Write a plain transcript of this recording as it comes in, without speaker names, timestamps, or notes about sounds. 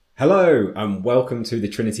Hello and welcome to the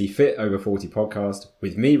Trinity Fit Over 40 podcast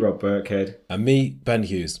with me, Rob Burkhead. And me, Ben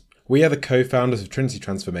Hughes. We are the co-founders of Trinity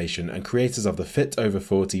Transformation and creators of the Fit Over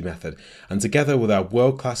 40 method. And together with our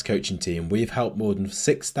world-class coaching team, we've helped more than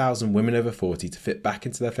 6,000 women over 40 to fit back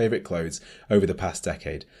into their favourite clothes over the past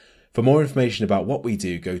decade. For more information about what we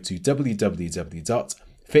do, go to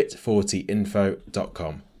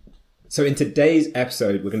www.fit40info.com. So in today's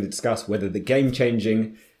episode, we're going to discuss whether the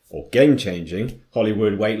game-changing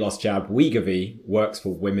Hollywood weight loss jab Wegovy works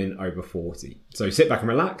for women over 40. So sit back and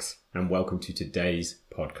relax and welcome to today's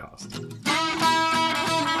podcast.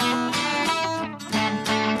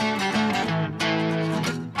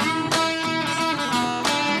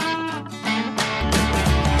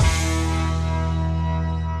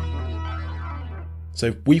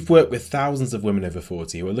 So we've worked with thousands of women over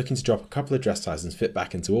 40 who are looking to drop a couple of dress sizes and fit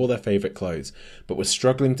back into all their favourite clothes, but were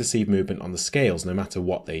struggling to see movement on the scales no matter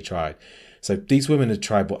what they tried. So these women had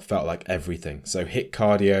tried what felt like everything. So HIIT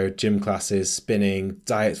cardio, gym classes, spinning,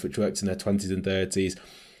 diets which worked in their 20s and 30s,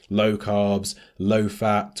 low carbs, low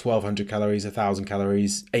fat, 1200 calories, 1000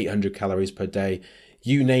 calories, 800 calories per day,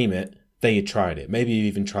 you name it, they had tried it. Maybe you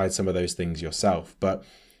even tried some of those things yourself, but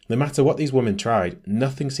no matter what these women tried,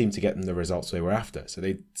 nothing seemed to get them the results they were after. So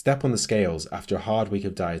they'd step on the scales after a hard week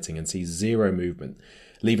of dieting and see zero movement,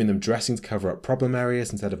 leaving them dressing to cover up problem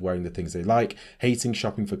areas instead of wearing the things they like, hating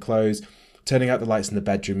shopping for clothes, turning out the lights in the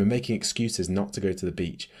bedroom and making excuses not to go to the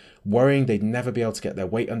beach, worrying they'd never be able to get their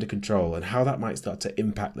weight under control and how that might start to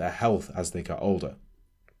impact their health as they got older.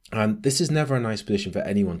 And this is never a nice position for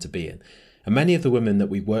anyone to be in. And many of the women that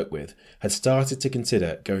we work with had started to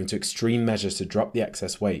consider going to extreme measures to drop the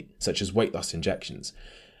excess weight, such as weight loss injections.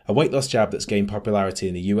 A weight loss jab that's gained popularity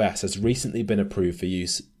in the US has recently been approved for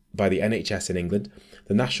use by the NHS in England,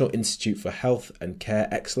 the National Institute for Health and Care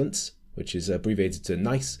Excellence, which is abbreviated to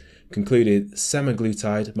NICE, concluded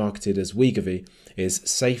semaglutide, marketed as Wegovy, is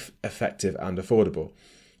safe, effective and affordable.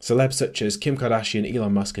 Celebs such as Kim Kardashian,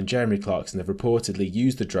 Elon Musk and Jeremy Clarkson have reportedly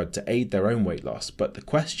used the drug to aid their own weight loss, but the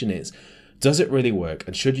question is, does it really work,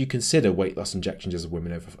 and should you consider weight loss injections as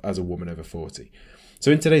a woman over 40? So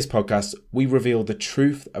in today's podcast, we reveal the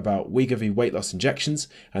truth about Wegovy weight loss injections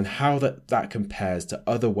and how that compares to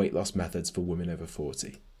other weight loss methods for women over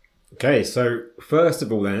 40. Okay, so first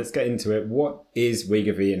of all then, let's get into it. What is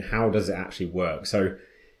Wegovy and how does it actually work? So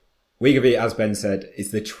Wegovy, as Ben said, is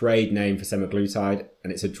the trade name for semaglutide,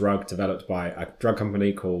 and it's a drug developed by a drug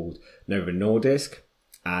company called Novo Nordisk.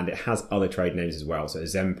 And it has other trade names as well. So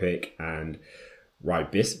Ozempic and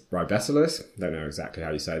Ribesilis. Don't know exactly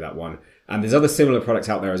how you say that one. And there's other similar products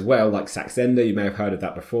out there as well, like Saxenda. You may have heard of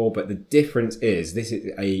that before. But the difference is this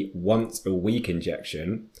is a once a week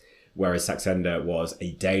injection, whereas Saxenda was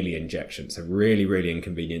a daily injection. So really, really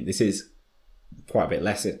inconvenient. This is quite a bit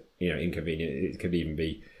less, inconvenient. It could even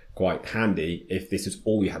be quite handy if this is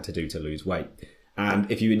all you had to do to lose weight.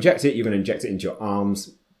 And if you inject it, you're going to inject it into your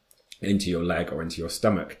arms, into your leg or into your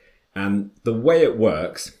stomach. And the way it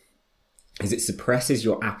works is it suppresses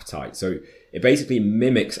your appetite. So it basically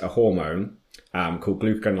mimics a hormone called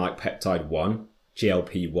glucagon-like peptide 1,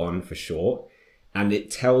 GLP-1 for short. And it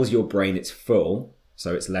tells your brain it's full,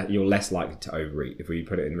 so you're less likely to overeat, if we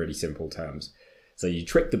put it in really simple terms. So you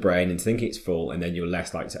trick the brain into thinking it's full, and then you're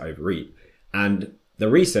less likely to overeat. And the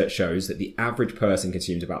research shows that the average person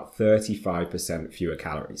consumes about 35% fewer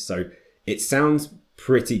calories. So it sounds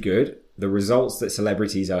pretty good. The results that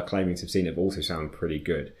celebrities are claiming to have seen have also sound pretty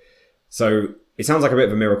good. So it sounds like a bit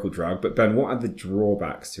of a miracle drug, but Ben, what are the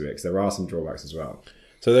drawbacks to it? Because there are some drawbacks as well.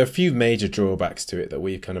 So there are a few major drawbacks to it that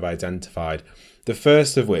we've kind of identified. The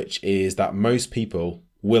first of which is that most people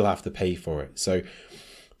will have to pay for it. So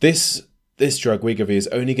this drug, Wegovy, is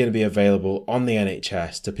only going to be available on the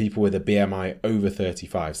NHS to people with a BMI over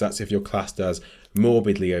 35. So that's if you're classed as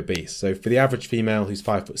morbidly obese. So for the average female who's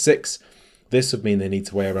 5'6", this would mean they need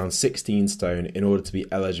to weigh around 16 stone in order to be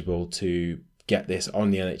eligible to get this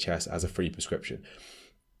on the NHS as a free prescription.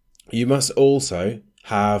 You must also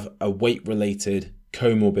have a weight-related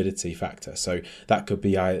comorbidity factor. So that could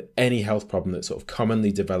be any health problem that sort of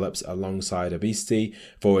commonly develops alongside obesity,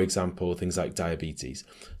 for example, things like diabetes.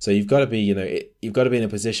 So you've got to be, you've got to be in a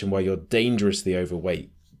position where you're dangerously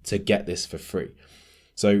overweight to get this for free.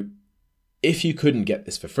 So if you couldn't get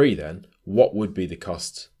this for free, then what would be the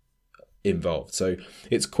cost involved? So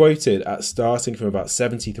it's quoted at starting from about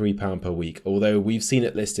 £73 per week, although we've seen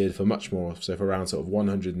it listed for much more, so for around sort of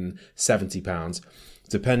 £170,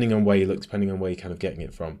 depending on where you look, depending on where you're kind of getting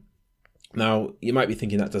it from. Now, you might be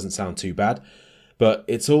thinking that doesn't sound too bad, But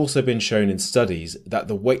it's also been shown in studies that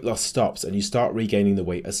the weight loss stops and you start regaining the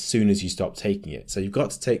weight as soon as you stop taking it. So you've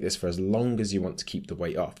got to take this for as long as you want to keep the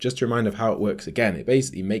weight off. Just a reminder of how it works again, it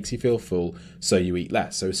basically makes you feel full, so you eat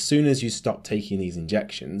less. So as soon as you stop taking these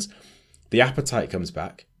injections, the appetite comes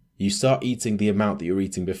back, you start eating the amount that you were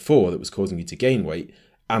eating before that was causing you to gain weight,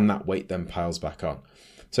 and that weight then piles back on.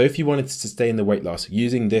 So if you wanted to sustain the weight loss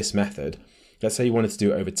using this method, let's say you wanted to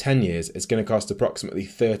do it over 10 years, it's going to cost approximately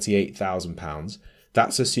 £38,000.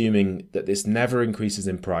 That's assuming that this never increases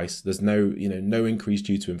in price, there's no increase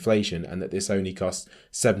due to inflation, and that this only costs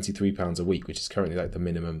 £73 a week, which is currently like the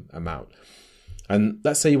minimum amount. And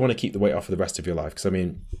let's say you want to keep the weight off for the rest of your life, because I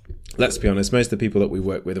mean, let's be honest, most of the people that we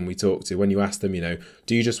work with and we talk to, when you ask them,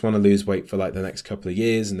 do you just want to lose weight for like the next couple of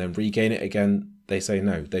years and then regain it again? They say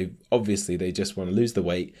no. They just want to lose the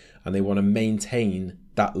weight and they want to maintain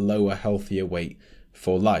that lower, healthier weight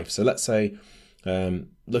for life. So let's say,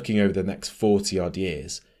 looking over the next 40 odd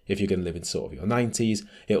years, if you're going to live in sort of your 90s,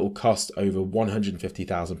 it will cost over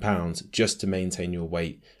 £150,000 just to maintain your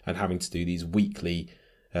weight and having to do these weekly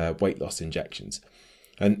weight loss injections.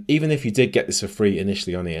 And even if you did get this for free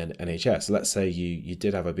initially on the NHS, let's say you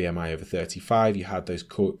did have a BMI over 35, you had those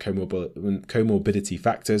comorbidity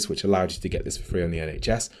factors which allowed you to get this for free on the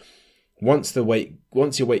NHS. Once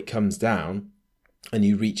your weight comes down and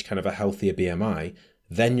you reach kind of a healthier BMI,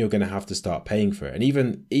 then you're going to have to start paying for it. And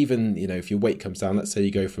even if your weight comes down, let's say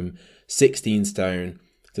you go from 16 stone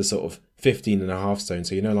to sort of 15 and a half stone,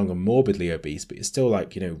 so you're no longer morbidly obese, but you're still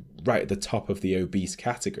like, right at the top of the obese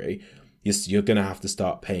category, you're going to have to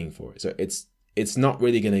start paying for it. So it's not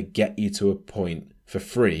really going to get you to a point for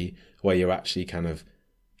free where you're actually kind of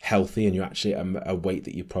healthy and you're actually at a weight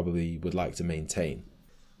that you probably would like to maintain.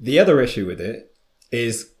 The other issue with it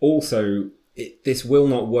is also this will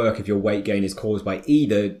not work if your weight gain is caused by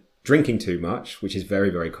either drinking too much, which is very,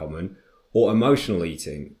 very common, or emotional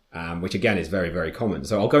eating, which again is very, very common.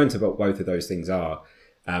 So I'll go into what both of those things are,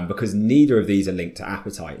 because neither of these are linked to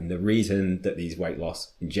appetite. And the reason that these weight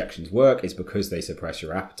loss injections work is because they suppress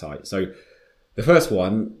your appetite. So the first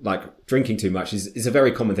one, like drinking too much, is a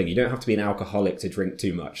very common thing. You don't have to be an alcoholic to drink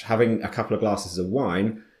too much. Having a couple of glasses of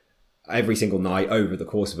wine every single night over the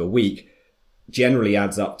course of a week generally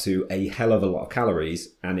adds up to a hell of a lot of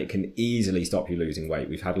calories, and it can easily stop you losing weight.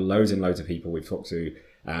 We've had loads and loads of people we've talked to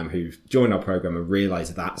who've joined our program and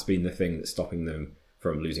realised that's been the thing that's stopping them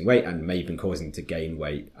from losing weight and may even causing them to gain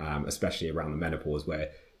weight, especially around the menopause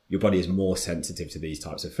where your body is more sensitive to these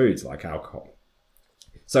types of foods like alcohol.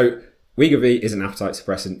 So Wegovy is an appetite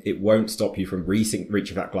suppressant. It won't stop you from reaching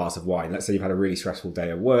that glass of wine. Let's say you've had a really stressful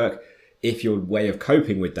day at work. If your way of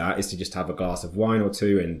coping with that is to just have a glass of wine or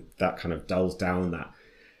two and that kind of dulls down that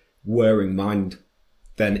whirring mind,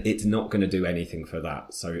 then it's not going to do anything for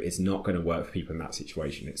that. So it's not going to work for people in that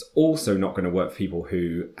situation. It's also not going to work for people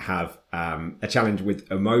who have a challenge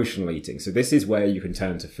with emotional eating. So this is where you can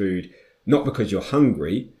turn to food, not because you're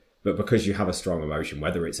hungry, but because you have a strong emotion,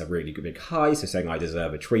 whether it's a really big high, so saying I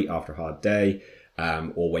deserve a treat after a hard day,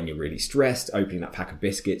 or when you're really stressed, opening that pack of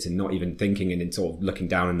biscuits and not even thinking and then sort of looking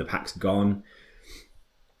down and the pack's gone.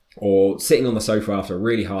 Or sitting on the sofa after a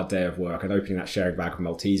really hard day of work and opening that sharing bag of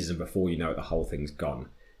Maltesers and before you know it, the whole thing's gone.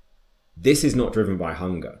 This is not driven by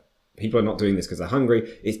hunger. People are not doing this because they're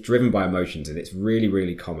hungry. It's driven by emotions, and it's really,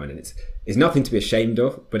 really common. And it's nothing to be ashamed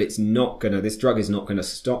of, but this drug is not going to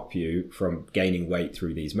stop you from gaining weight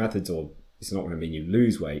through these methods, or it's not going to mean you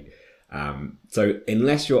lose weight. So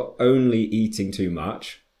unless you're only eating too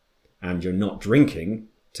much and you're not drinking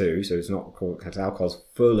too, so it's not because alcohol's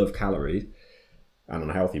full of calories and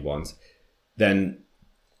unhealthy ones, then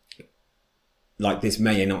like this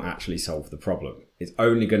may not actually solve the problem. It's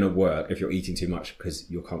only going to work if you're eating too much because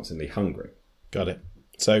you're constantly hungry. Got it.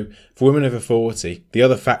 So for women over 40, the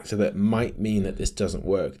other factor that might mean that this doesn't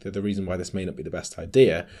work, the reason why this may not be the best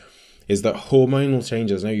idea, is that hormonal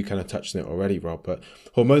changes, I know you kind of touched on it already, Rob, but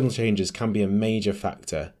hormonal changes can be a major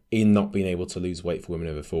factor in not being able to lose weight for women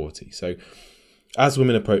over 40. So as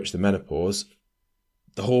women approach the menopause,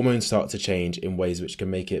 the hormones start to change in ways which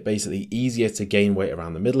can make it basically easier to gain weight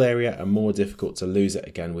around the middle area and more difficult to lose it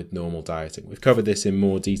again with normal dieting. We've covered this in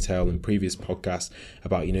more detail in previous podcasts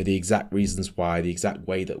about, the exact reasons why, the exact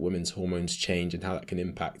way that women's hormones change and how that can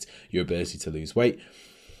impact your ability to lose weight.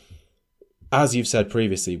 As you've said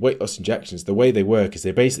previously, weight loss injections, the way they work is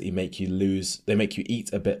they basically make you eat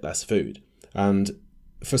a bit less food. And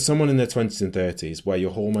for someone in their 20s and 30s, where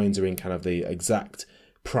your hormones are in kind of the exact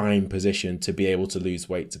prime position to be able to lose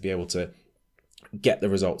weight, to be able to get the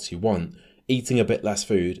results you want, eating a bit less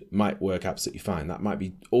food might work absolutely fine. That might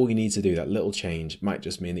be all you need to do. That little change might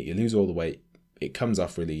just mean that you lose all the weight it comes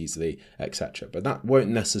off really easily, etc. But that won't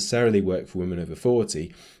necessarily work for women over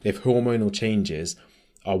 40 if hormonal changes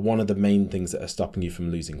are one of the main things that are stopping you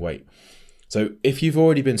from losing weight. So if you've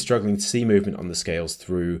already been struggling to see movement on the scales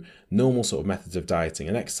through normal sort of methods of dieting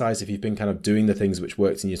and exercise, if you've been kind of doing the things which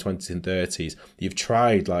worked in your 20s and 30s, you've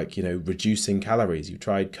tried reducing calories, you've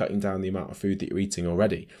tried cutting down the amount of food that you're eating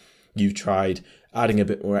already, you've tried adding a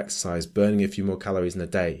bit more exercise, burning a few more calories in a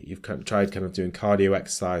day, you've tried kind of doing cardio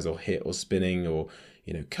exercise or HIIT or spinning or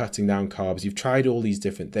cutting down carbs, you've tried all these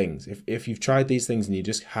different things. If you've tried these things and you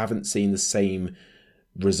just haven't seen the same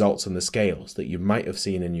results on the scales that you might have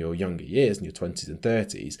seen in your younger years, in your 20s and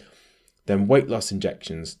 30s, then weight loss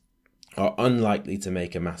injections are unlikely to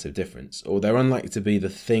make a massive difference, or they're unlikely to be the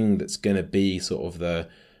thing that's going to be sort of the,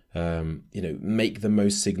 make the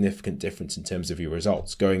most significant difference in terms of your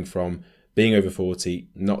results, going from being over 40,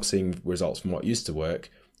 not seeing results from what used to work,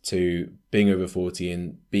 to being over 40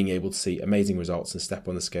 and being able to see amazing results and step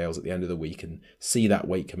on the scales at the end of the week and see that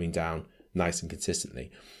weight coming down nice and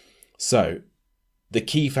consistently. So the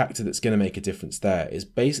key factor that's going to make a difference there is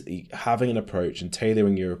basically having an approach and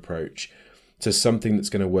tailoring your approach to something that's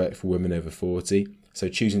going to work for women over 40. So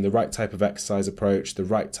choosing the right type of exercise approach, the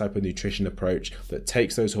right type of nutrition approach that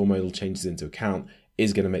takes those hormonal changes into account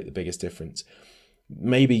is going to make the biggest difference.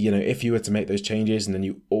 Maybe, if you were to make those changes and then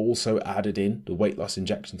you also added in the weight loss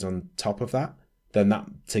injections on top of that, then that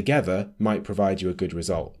together might provide you a good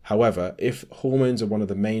result. However, if hormones are one of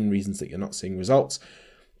the main reasons that you're not seeing results,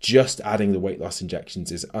 just adding the weight loss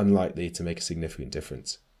injections is unlikely to make a significant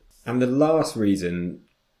difference. And the last reason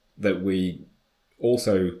that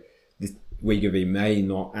Wegovy may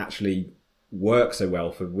not actually work so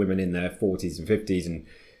well for women in their 40s and 50s and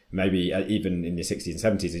maybe even in your 60s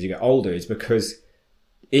and 70s as you get older is because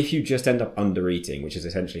if you just end up under eating, which is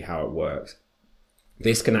essentially how it works,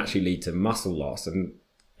 this can actually lead to muscle loss, and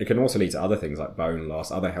it can also lead to other things like bone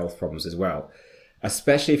loss, other health problems as well.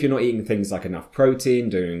 Especially if you're not eating things like enough protein,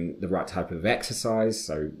 doing the right type of exercise,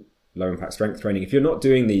 so low impact strength training. If you're not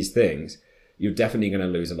doing these things, you're definitely going to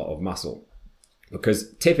lose a lot of muscle.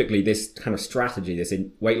 Because typically this kind of strategy, this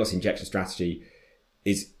weight loss injection strategy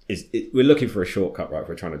we're looking for a shortcut, right? If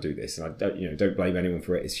we're trying to do this, and I don't blame anyone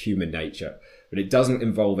for it. It's human nature, but it doesn't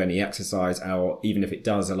involve any exercise, or even if it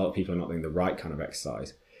does, a lot of people are not doing the right kind of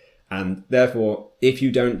exercise. And therefore, if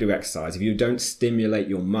you don't do exercise, if you don't stimulate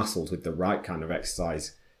your muscles with the right kind of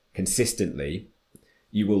exercise consistently,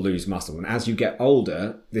 you will lose muscle. And as you get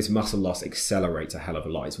older, this muscle loss accelerates a hell of a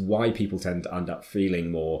lot. It's why people tend to end up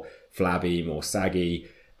feeling more flabby, more saggy.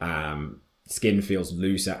 Skin feels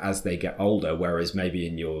looser as they get older, whereas maybe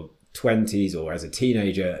in your 20s or as a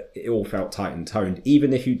teenager, it all felt tight and toned,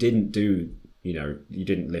 even if you didn't you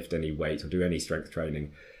didn't lift any weight or do any strength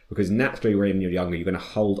training. Because naturally, when you're younger, you're going to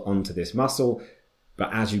hold on to this muscle.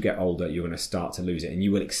 But as you get older, you're going to start to lose it. And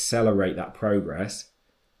you will accelerate that progress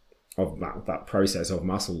of that process of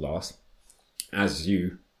muscle loss as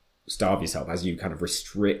you starve yourself, as you kind of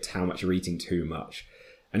restrict how much you're eating too much.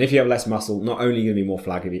 And if you have less muscle, not only are you going to be more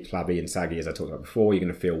flabby and saggy, as I talked about before, you're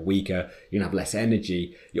going to feel weaker, you're going to have less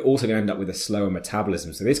energy, you're also going to end up with a slower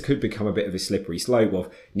metabolism. So this could become a bit of a slippery slope of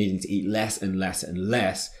needing to eat less and less and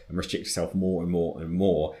less and restrict yourself more and more and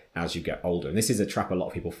more as you get older. And this is a trap a lot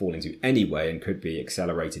of people fall into anyway, and could be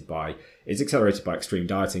accelerated by extreme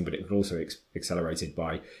dieting, but it could also accelerated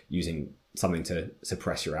by using something to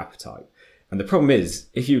suppress your appetite. And the problem is,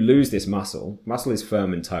 if you lose this muscle is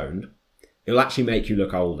firm and toned, it'll actually make you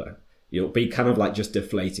look older. You'll be kind of like just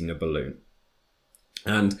deflating a balloon.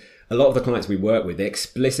 And a lot of the clients we work with, they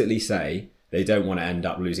explicitly say they don't want to end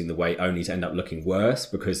up losing the weight only to end up looking worse,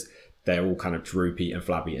 because they're all kind of droopy and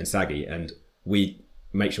flabby and saggy. And we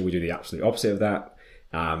make sure we do the absolute opposite of that.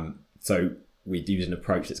 So we use an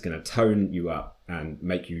approach that's going to tone you up and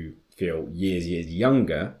make you feel years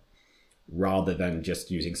younger, rather than just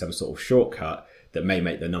using some sort of shortcut that may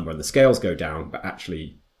make the number on the scales go down, but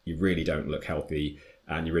actually you really don't look healthy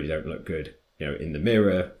and you really don't look good, in the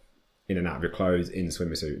mirror, in and out of your clothes, in the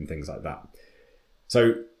swimmer suit and things like that.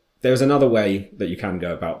 So there's another way that you can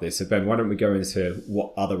go about this. So Ben, why don't we go into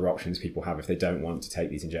what other options people have if they don't want to take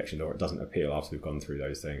these injections or it doesn't appeal after we've gone through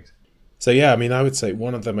those things? So yeah, I would say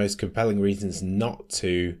one of the most compelling reasons not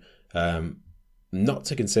to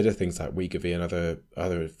consider things like Wegovy and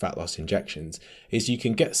other fat loss injections is you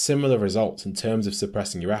can get similar results in terms of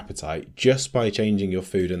suppressing your appetite just by changing your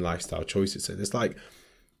food and lifestyle choices. So there's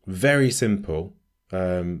very simple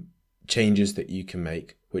changes that you can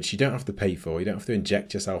make, which you don't have to pay for. You don't have to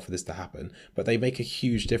inject yourself for this to happen, but they make a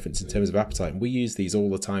huge difference in terms of appetite. And we use these all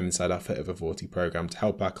the time inside our Fit Over 40 program to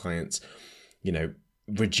help our clients,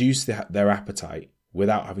 reduce their appetite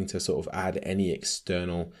without having to sort of add any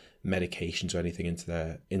external medications or anything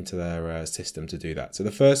into their system to do that. So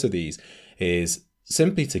the first of these is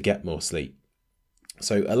simply to get more sleep.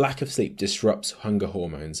 So a lack of sleep disrupts hunger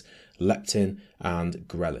hormones, leptin and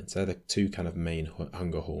ghrelin. So they're the two kind of main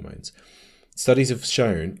hunger hormones. Studies have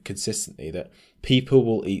shown consistently that people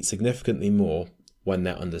will eat significantly more when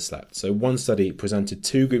they're underslept. So one study presented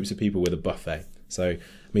two groups of people with a buffet. So, I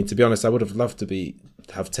mean, to be honest, I would have loved to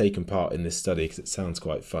have taken part in this study because it sounds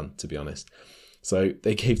quite fun, to be honest. So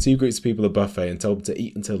they gave two groups of people a buffet and told them to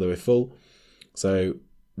eat until they were full. So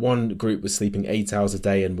one group was sleeping 8 hours a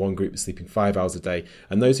day and one group was sleeping 5 hours a day.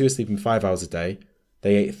 And those who were sleeping 5 hours a day,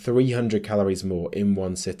 they ate 300 calories more in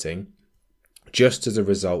one sitting just as a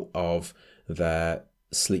result of their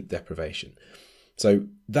sleep deprivation. So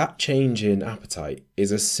that change in appetite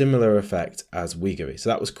is a similar effect as Wegovy. So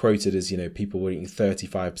that was quoted as, people were eating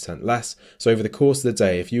 35% less. So over the course of the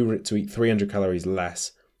day, if you were to eat 300 calories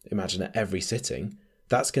less, imagine at every sitting,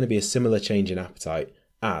 that's going to be a similar change in appetite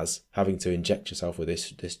as having to inject yourself with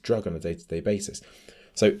this drug on a day-to-day basis.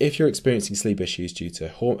 So if you're experiencing sleep issues due to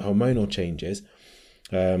hormonal changes,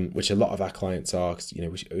 which a lot of our clients are,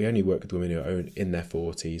 we only work with women who are in their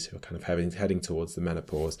 40s, who are kind of heading towards the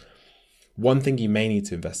menopause. One thing you may need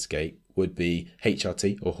to investigate would be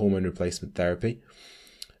HRT or hormone replacement therapy,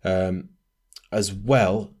 as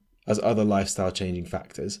well as other lifestyle changing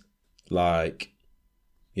factors like,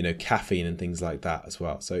 caffeine and things like that as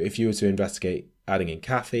well. So if you were to investigate adding in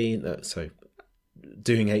caffeine, so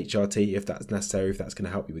doing HRT if that's necessary, if that's going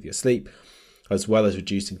to help you with your sleep, as well as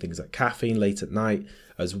reducing things like caffeine late at night,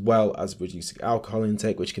 as well as reducing alcohol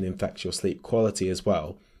intake, which can affect your sleep quality as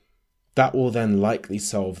well. That will then likely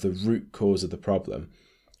solve the root cause of the problem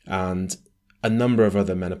and a number of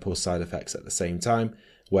other menopause side effects at the same time,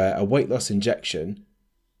 where a weight loss injection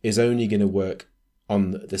is only going to work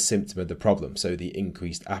on the symptom of the problem, so the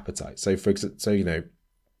increased appetite. So if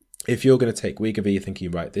you're going to take Wegovy, you're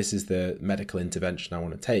thinking, right, this is the medical intervention I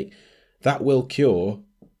want to take, that will cure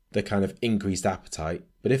the kind of increased appetite.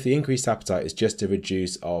 But if the increased appetite is just a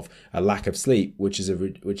reduce of a lack of sleep, the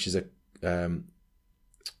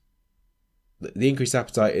increased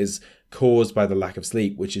appetite is caused by the lack of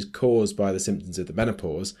sleep, which is caused by the symptoms of the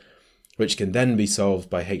menopause, which can then be solved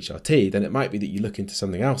by HRT, then it might be that you look into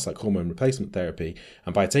something else like hormone replacement therapy,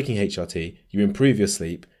 and by taking HRT, you improve your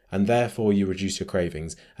sleep, and therefore you reduce your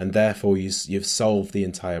cravings, and therefore you've solved the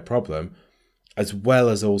entire problem, as well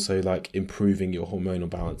as also like improving your hormonal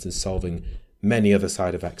balance and solving many other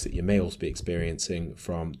side effects that you may also be experiencing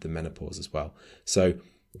from the menopause as well. So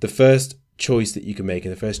the first choice that you can make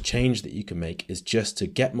and the first change that you can make is just to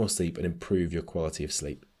get more sleep and improve your quality of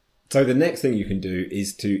sleep. So the next thing you can do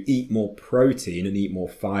is to eat more protein and eat more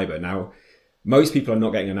fiber. Now, most people are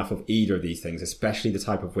not getting enough of either of these things, especially the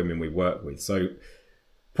type of women we work with. So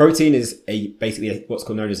protein is basically what's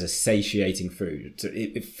known as a satiating food. So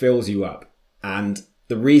it fills you up. And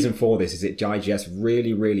the reason for this is it digests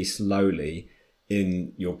really, really slowly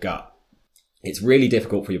in your gut. It's really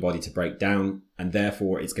difficult for your body to break down, and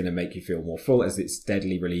therefore it's going to make you feel more full as it's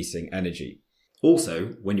steadily releasing energy. Also,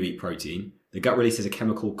 when you eat protein, the gut releases a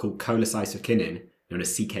chemical called cholecystokinin, known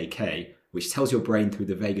as CKK, which tells your brain through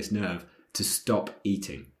the vagus nerve to stop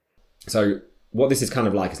eating. So what this is kind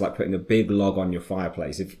of like is like putting a big log on your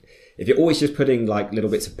fireplace. If you're always just putting like little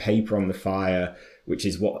bits of paper on the fire, which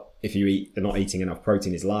is what, if you're not eating enough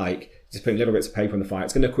protein is like, just putting little bits of paper on the fire,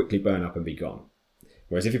 it's going to quickly burn up and be gone.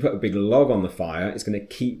 Whereas if you put a big log on the fire, it's going to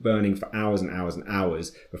keep burning for hours and hours and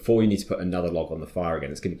hours before you need to put another log on the fire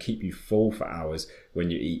again. It's going to keep you full for hours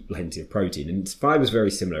when you eat plenty of protein. And fiber is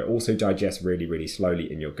very similar. It also digests really, really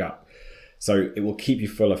slowly in your gut. So it will keep you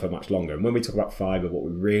fuller for much longer. And when we talk about fiber, what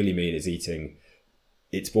we really mean is eating,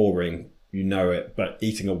 it's boring, you know it, but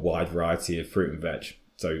eating a wide variety of fruit and veg.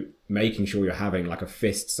 So making sure you're having like a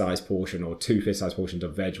fist-sized portion or 2 fist-sized portions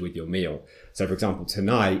of veg with your meal. So for example,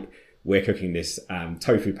 tonight, we're cooking this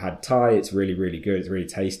tofu pad thai. It's really, really good. It's really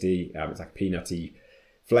tasty. It's like peanutty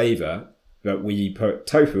flavor, but we put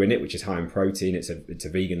tofu in it, which is high in protein. It's a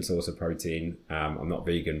vegan source of protein. I'm not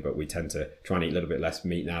vegan, but we tend to try and eat a little bit less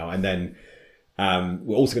meat now. And then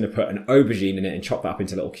we're also going to put an aubergine in it and chop that up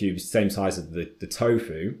into little cubes, same size as the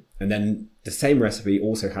tofu. And then the same recipe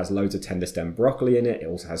also has loads of tender stem broccoli in it. It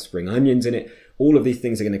also has spring onions in it. All of these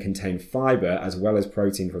things are going to contain fiber as well as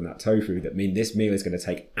protein from that tofu that mean this meal is going to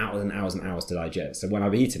take hours and hours and hours to digest. So when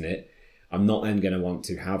I've eaten it, I'm not then going to want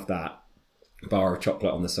to have that bar of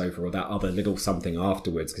chocolate on the sofa or that other little something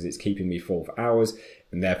afterwards, because it's keeping me full for hours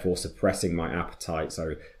and therefore suppressing my appetite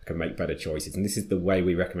so I can make better choices. And this is the way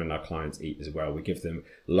we recommend our clients eat as well. We give them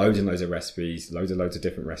loads and loads of recipes, loads of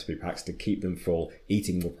different recipe packs to keep them full,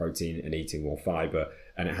 eating more protein and eating more fiber.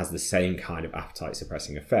 and it has the same kind of appetite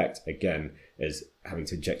suppressing effect, again, as having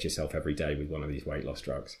to inject yourself every day with one of these weight loss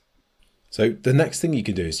drugs. So the next thing you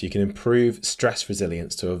can do is you can improve stress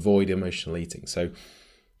resilience to avoid emotional eating. So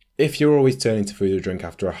if you're always turning to food or drink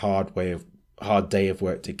after a hard day of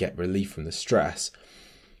work to get relief from the stress,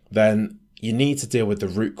 then you need to deal with the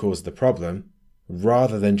root cause of the problem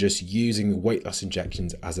rather than just using weight loss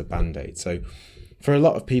injections as a band-aid. So for a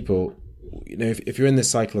lot of people, if you're in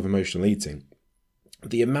this cycle of emotional eating,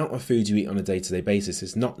 the amount of food you eat on a day-to-day basis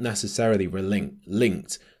is not necessarily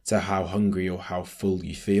linked to how hungry or how full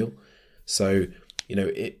you feel. So,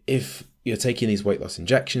 if you're taking these weight loss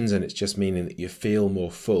injections and it's just meaning that you feel more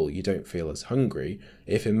full, you don't feel as hungry,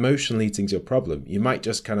 if emotional eating's your problem, you might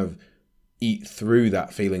just kind of eat through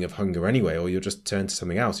that feeling of hunger anyway, or you'll just turn to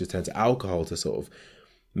something else. You'll turn to alcohol to sort of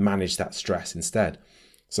manage that stress instead.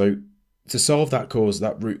 So to solve that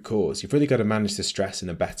root cause, you've really got to manage the stress in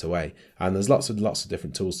a better way. And there's lots of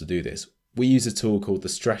different tools to do this. We use a tool called the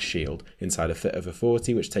Stress Shield inside of Fit Over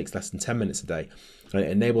 40, which takes less than 10 minutes a day. And it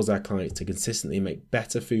enables our clients to consistently make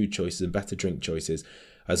better food choices and better drink choices,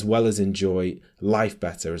 as well as enjoy life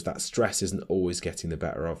better, as that stress isn't always getting the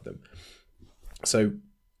better of them. So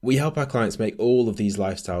we help our clients make all of these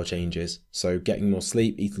lifestyle changes. So getting more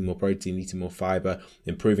sleep, eating more protein, eating more fiber,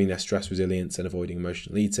 improving their stress resilience and avoiding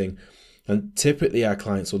emotional eating. And typically our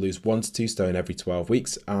clients will lose 1 to 2 stone every 12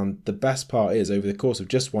 weeks. And the best part is, over the course of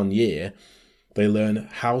just 1 year, they learn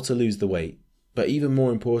how to lose the weight, but even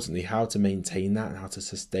more importantly, how to maintain that and how to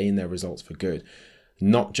sustain their results for good,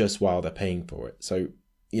 not just while they're paying for it. So,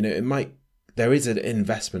 there is an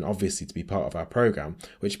investment obviously to be part of our program,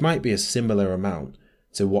 which might be a similar amount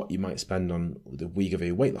to what you might spend on the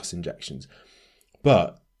Wegovy weight loss injections.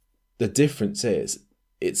 But the difference is,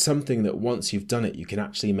 it's something that once you've done it, you can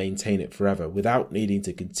actually maintain it forever without needing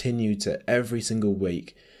to continue to every single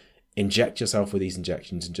week inject yourself with these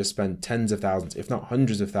injections and just spend tens of thousands, if not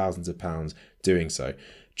hundreds of thousands of pounds doing so,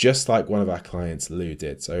 just like one of our clients, Lou,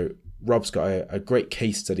 did. So Rob's got a great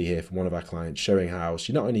case study here from one of our clients showing how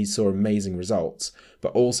she not only saw amazing results,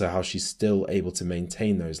 but also how she's still able to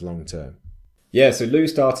maintain those long term. Yeah, so Lou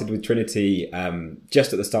started with Trinity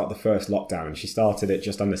just at the start of the first lockdown. She started at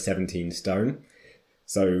just under 17 stone.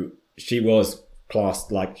 So she was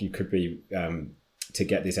classed like you could be to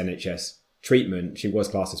get this NHS treatment. She was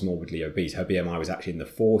classed as morbidly obese. Her BMI was actually in the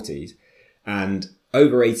 40s. And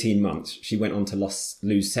over 18 months, she went on to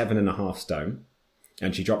lose 7.5 stone.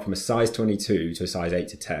 And she dropped from a size 22 to a size 8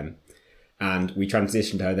 to 10. And we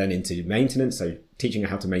transitioned her then into maintenance, so teaching her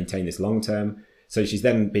how to maintain this long term. So she's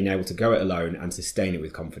then been able to go it alone and sustain it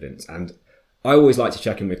with confidence. And I always like to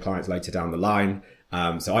check in with clients later down the line.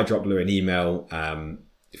 So I dropped Lou an email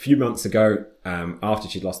a few months ago after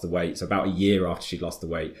she'd lost the weight, so about a year after she'd lost the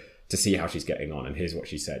weight, to see how she's getting on. And here's what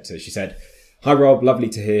she said. So she said, "Hi Rob, lovely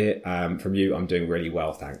to hear from you. I'm doing really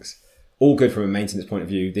well, thanks. All good from a maintenance point of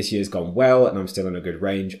view. This year's gone well and I'm still in a good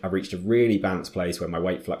range. I've reached a really balanced place where my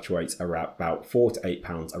weight fluctuates around about 4 to 8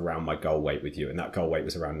 pounds around my goal weight with you." And that goal weight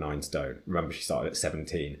was around 9 stone. Remember, she started at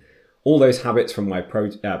 17. All those habits from my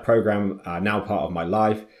program are now part of my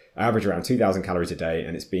life. I average around 2,000 calories a day,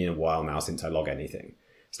 and it's been a while now since I log anything.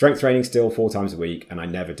 Strength training still 4 times a week, and I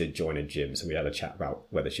never did join a gym. So we had a chat about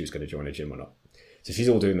whether she was going to join a gym or not. So she's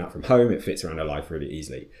all doing that from home. It fits around her life really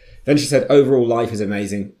easily. Then she said, "Overall life is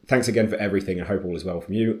amazing. Thanks again for everything. I hope all is well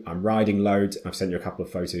from you. I'm riding loads. I've sent you a couple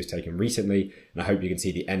of photos taken recently, and I hope you can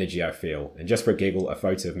see the energy I feel. And just for a giggle, a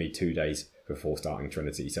photo of me 2 days before starting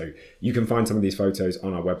Trinity." So you can find some of these photos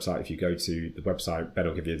on our website. If you go to the website, Ben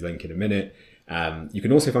will give you the link in a minute. You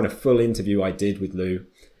can also find a full interview I did with Lou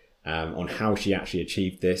on how she actually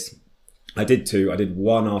achieved this. I did 2. I did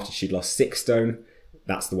one after she'd lost 6 stone.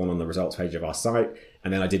 That's the one on the results page of our site.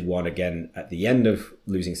 And then I did one again at the end of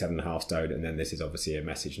losing 7.5 stone. And then this is obviously a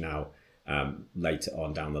message now later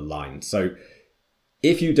on down the line. So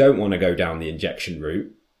if you don't want to go down the injection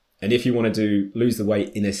route, and if you want to lose the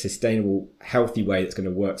weight in a sustainable, healthy way that's going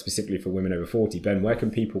to work specifically for women over 40, Ben, where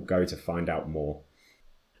can people go to find out more?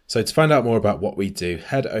 So to find out more about what we do,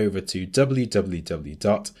 head over to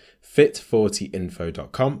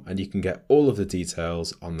www.fit40info.com and you can get all of the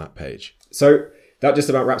details on that page. So that just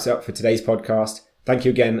about wraps it up for today's podcast. Thank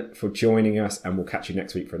you again for joining us, and we'll catch you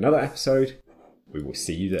next week for another episode. We will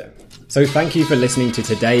see you there. So thank you for listening to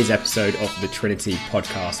today's episode of the Trinity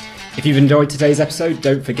podcast. If you've enjoyed today's episode,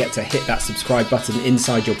 don't forget to hit that subscribe button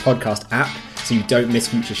inside your podcast app so you don't miss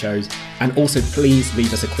future shows. And also please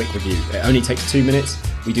leave us a quick review. It only takes 2 minutes.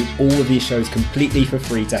 We do all of these shows completely for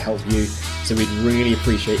free to help you. So we'd really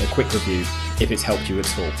appreciate a quick review if it's helped you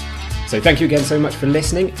at all. So thank you again so much for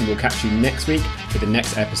listening, and we'll catch you next week for the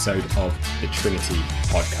next episode of the Trinity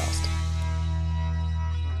podcast.